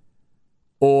Amari,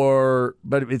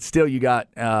 but it's still you got.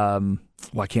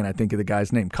 Why can't I think of the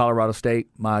guy's name? Colorado State.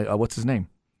 What's his name?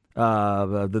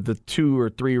 The 2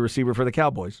 or 3 receiver for the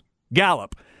Cowboys.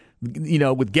 Gallup.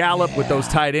 With Gallup with those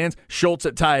tight ends. Schultz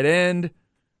at tight end.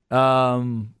 Okay.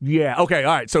 All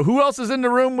right. So who else is in the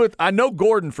room with? I know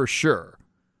Gordon for sure,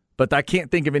 but I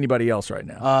can't think of anybody else right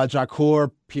now.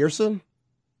 Jacor Pearson.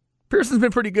 Pearson's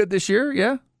been pretty good this year.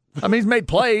 Yeah. I mean, he's made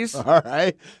plays. All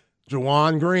right.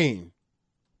 Juwan Green.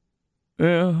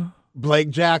 Yeah. Blake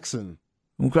Jackson.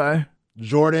 Okay.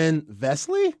 Jordan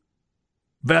Vesley?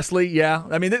 Yeah.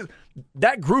 I mean,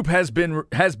 that group has been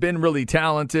really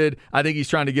talented. I think he's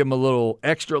trying to give him a little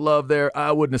extra love there.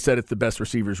 I wouldn't have said it's the best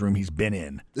receivers room he's been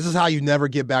in. This is how you never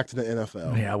get back to the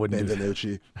NFL. Yeah, I wouldn't do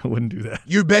that. I wouldn't do that.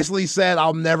 You basically said,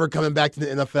 I'm never coming back to the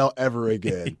NFL ever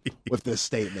again with this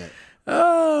statement.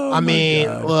 Oh, I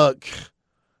mean, look,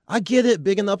 I get it,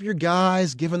 bigging up your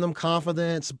guys, giving them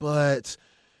confidence, but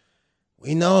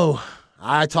we know,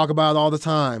 I talk about it all the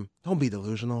time. Don't be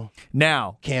delusional.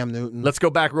 Now, Cam Newton. Let's go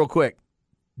back real quick.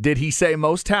 Did he say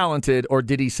most talented or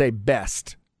did he say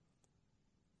best?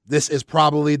 This is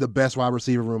probably the best wide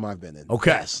receiver room I've been in.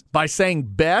 Okay. Best. By saying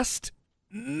best,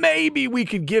 maybe we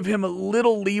could give him a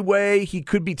little leeway. He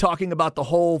could be talking about the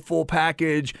whole full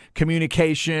package,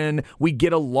 communication, we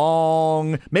get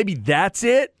along. Maybe that's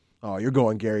it. Oh, you're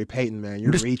going Gary Payton, man.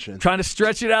 You're reaching. Trying to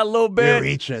stretch it out a little bit. You're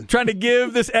reaching. Trying to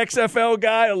give this XFL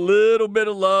guy a little bit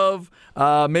of love,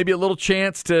 maybe a little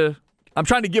chance to – I'm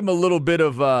trying to give him a little bit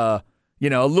of a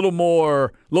little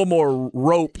more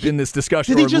rope in this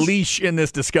discussion or leash in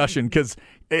this discussion because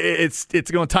it's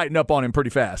going to tighten up on him pretty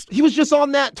fast. He was just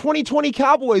on that 2020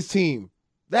 Cowboys team.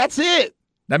 That's it.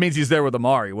 That means he's there with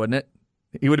Amari, wouldn't it?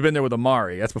 He would have been there with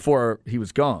Amari. That's before he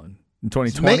was gone. In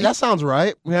 2020? That sounds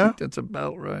right. Yeah. That's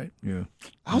about right. Yeah.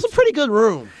 That was a pretty good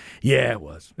room. Yeah, it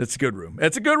was. It's a good room.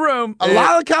 It's a good room. A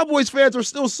lot of Cowboys fans are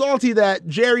still salty that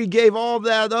Jerry gave all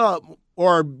that up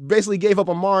or basically gave up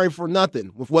Amari for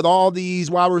nothing. With what all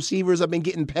these wide receivers have been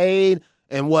getting paid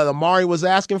and what Amari was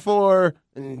asking for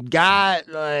and got,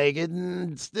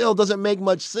 it still doesn't make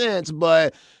much sense.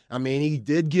 But, I mean, he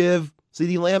did give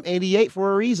CeeDee Lamb 88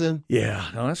 for a reason. Yeah,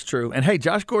 no, that's true. And hey,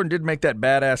 Josh Gordon did make that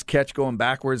badass catch going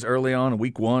backwards early on in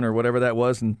week 1 or whatever that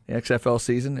was in the XFL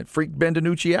season. It freaked Ben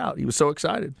DiNucci out. He was so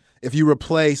excited. If you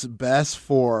replace best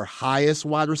for highest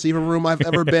wide receiver room I've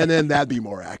ever been in, that'd be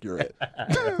more accurate.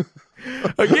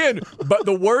 Again, but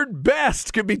the word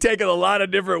best could be taken a lot of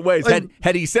different ways.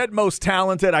 Had he said most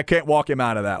talented, I can't walk him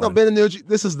out of that one. Ben DiNucci,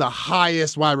 this is the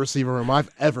highest wide receiver room I've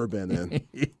ever been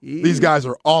in. These guys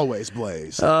are always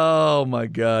blazed. Oh my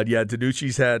God! Yeah,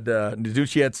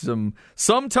 DiNucci had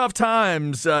some tough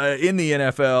times in the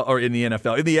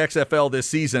XFL this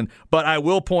season. But I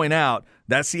will point out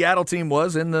that Seattle team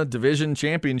was in the division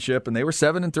championship and they were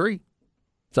 7-3,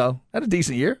 so had a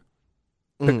decent year.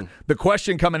 The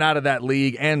question coming out of that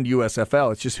league and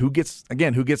USFL, it's just who gets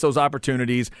those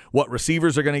opportunities, what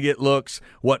receivers are going to get looks,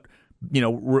 what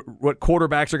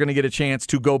quarterbacks are going to get a chance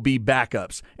to go be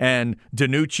backups. And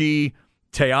DiNucci,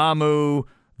 Teamu,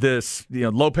 this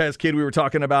Lopez kid we were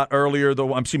talking about earlier,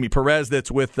 Perez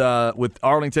that's with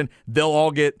Arlington,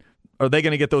 are they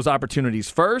going to get those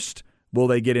opportunities first? Will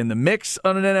they get in the mix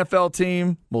on an NFL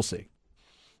team? We'll see.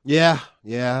 Yeah.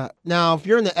 Now, if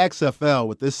you're in the XFL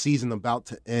with this season about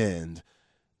to end,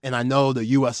 and I know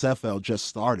the USFL just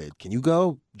started, can you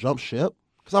go jump ship?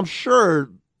 Because I'm sure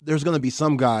there's going to be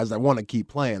some guys that want to keep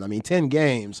playing. I mean, 10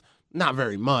 games, not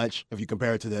very much if you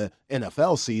compare it to the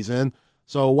NFL season.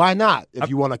 So why not? If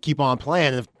you want to keep on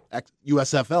playing, if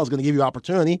USFL is going to give you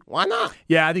opportunity, why not?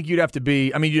 Yeah, I think you'd have to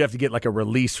get like a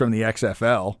release from the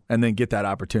XFL and then get that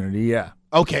opportunity, yeah.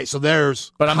 Okay, so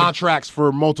there's contracts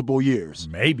for multiple years.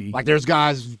 Maybe. Like there's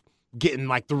guys getting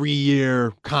like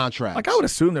 3-year contracts. Like I would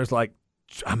assume there's like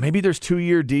maybe there's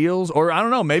 2-year deals, or I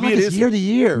don't know, maybe it is year to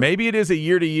year. Maybe it is a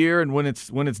year to year, and when it's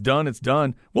done, it's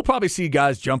done. We'll probably see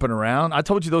guys jumping around. I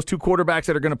told you those 2 quarterbacks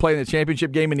that are going to play in the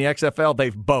championship game in the XFL,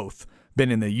 they've both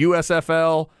been in the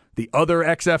USFL, the other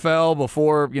XFL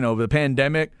before, the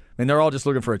pandemic, and they're all just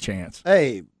looking for a chance.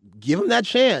 Hey, give them that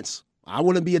chance. I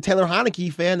wouldn't be a Taylor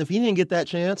Heineke fan if he didn't get that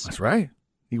chance. That's right.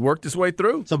 He worked his way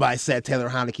through. Somebody said Taylor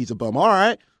Heineke's a bum. All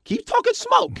right. Keep talking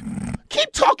smoke.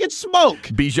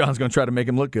 Bijan's going to try to make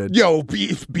him look good. Yo,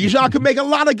 Bijan could make a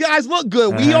lot of guys look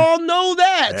good. We all know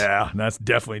that. Yeah, that's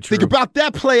definitely true. Think about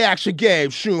that play-action game.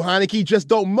 Shoot, Heineke just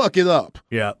don't muck it up.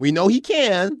 Yeah. We know he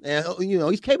can, and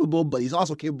he's capable, but he's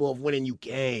also capable of winning you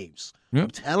games. Yep.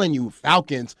 I'm telling you,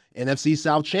 Falcons, NFC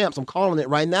South champs. I'm calling it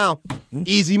right now.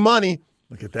 Easy money.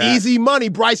 Look at that. Easy money.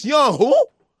 Bryce Young, who?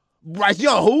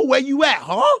 Where you at,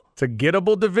 huh? It's a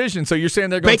gettable division. So you're saying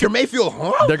they're going Baker Mayfield,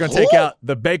 huh? They're going to take out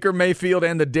the Baker Mayfield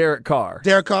and the Derek Carr.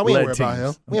 We ain't worried about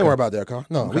him. We ain't worried about Derek Carr.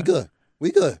 No, we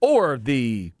good. Or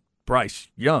the Bryce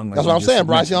Young. That's what I'm saying.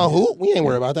 Bryce Young, who? We ain't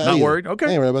worried about that Not either. worried? Okay.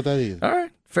 We ain't worried about that either. All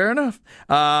right. Fair enough.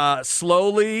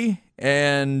 Slowly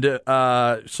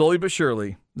but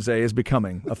surely, Zay is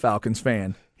becoming a Falcons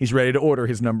fan. He's ready to order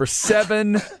his number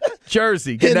 7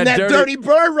 jersey. Hitting that dirty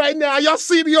bird right now. Y'all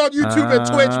see me on YouTube and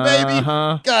Twitch, baby.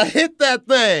 Gotta hit that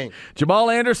thing.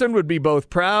 Jamal Anderson would be both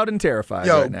proud and terrified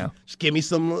right now. Just give me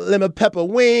some lemon pepper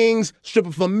wings,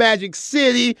 stripper from Magic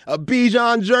City, a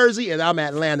Bijan jersey, and I'm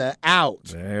Atlanta out.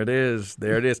 There it is.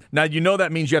 Now,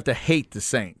 that means you have to hate the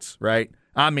Saints, right?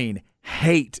 I mean,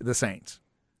 hate the Saints.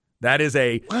 That is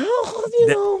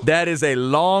that is a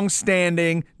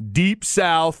long-standing, deep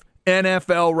South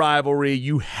NFL rivalry.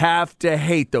 You have to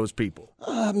hate those people.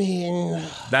 I mean,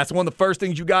 that's one of the first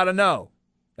things you got to know.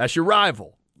 That's your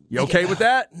rival. You okay with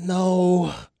that?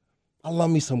 No. I love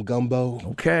me some gumbo.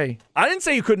 Okay. I didn't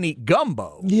say you couldn't eat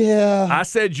gumbo. Yeah. I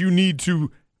said you need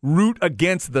to root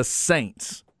against the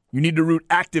Saints. You need to root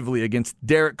actively against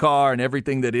Derek Carr and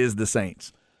everything that is the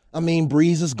Saints. I mean,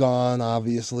 Breeze is gone,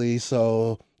 obviously,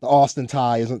 so the Austin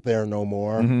tie isn't there no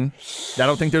more. Mm-hmm. I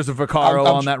don't think there's a Vaccaro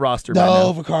on that roster.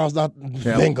 No, Vaccaro's not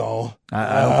been gone.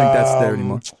 I don't think that's there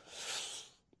anymore.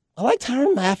 I like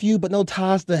Tyrann Mathieu, but no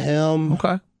ties to him.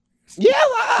 Okay.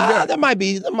 Yeah, there might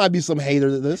be some hater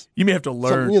to this. You may have to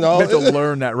learn. You have to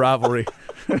learn that rivalry.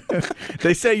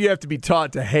 They say you have to be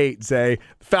taught to hate, Zay.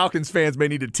 Falcons fans may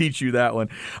need to teach you that one.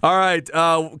 All right,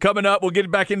 coming up, we'll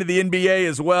get back into the NBA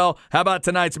as well. How about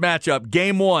tonight's matchup?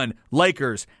 Game 1,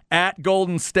 Lakers at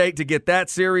Golden State to get that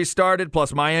series started,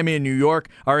 plus Miami and New York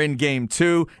are in Game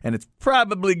 2, and it's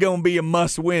probably going to be a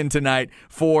must-win tonight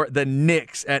for the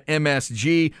Knicks at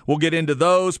MSG. We'll get into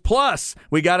those. Plus,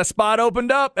 we got a spot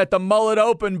opened up at the Mullet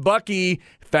Open. Bucky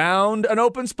found an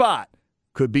open spot.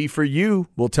 Could be for you.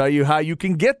 We'll tell you how you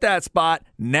can get that spot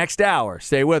next hour.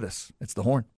 Stay with us. It's The Horn.